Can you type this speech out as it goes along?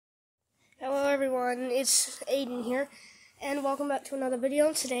everyone, it's Aiden here, and welcome back to another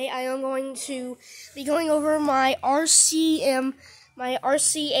video. Today I am going to be going over my RC,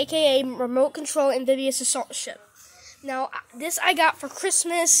 a.k.a. remote control amphibious assault ship. Now, this I got for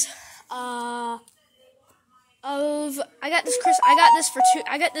Christmas. I got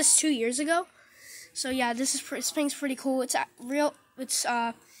this 2 years ago. So yeah, this thing's pretty cool. It's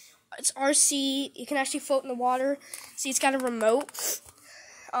RC. You can actually float in the water. See, it's got a remote.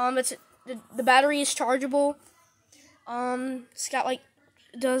 The battery is chargeable. It's got it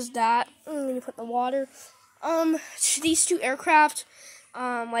does that when you put in the water. These two aircraft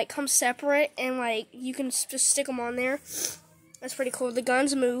come separate, and you can just stick them on there. That's pretty cool. The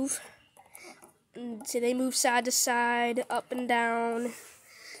guns move. So they move side to side, up and down.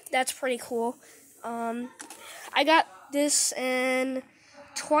 That's pretty cool. I got this in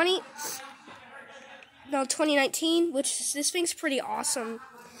 2019, which this thing's pretty awesome.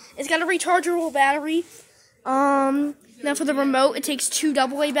 It's got a rechargeable battery. Now for the remote, it takes 2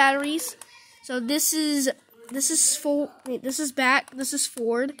 AA batteries. So this is full. Wait, this is back. This is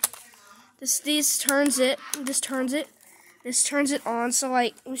forward. This turns it. This turns it. This turns it on. So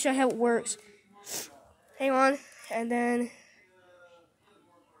let me show you how it works. Hang on, and then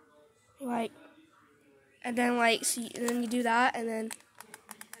then you do that, and then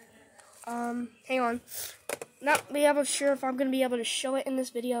hang on. Not sure if I'm gonna be able to show it in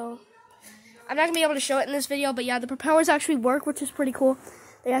this video. I'm not gonna be able to show it in this video, but yeah, the propellers actually work, which is pretty cool.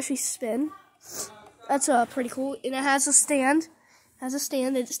 They actually spin. That's pretty cool, and it has a stand. It has a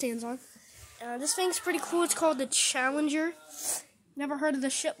stand that it stands on. This thing's pretty cool. It's called the Challenger. Never heard of the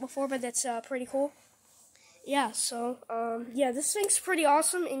ship before, but that's pretty cool. Yeah, so yeah, this thing's pretty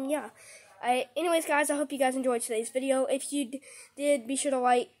awesome, and yeah. Anyways, guys, I hope you guys enjoyed today's video. If you did, be sure to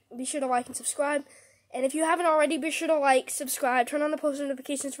like and subscribe. And if you haven't already, be sure to subscribe, turn on the post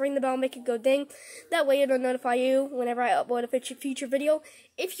notifications, ring the bell, make it go ding. That way it'll notify you whenever I upload a future video.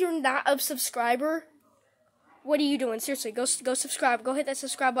 If you're not a subscriber, what are you doing? Seriously, go subscribe. Go hit that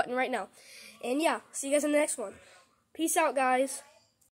subscribe button right now. And yeah, see you guys in the next one. Peace out, guys.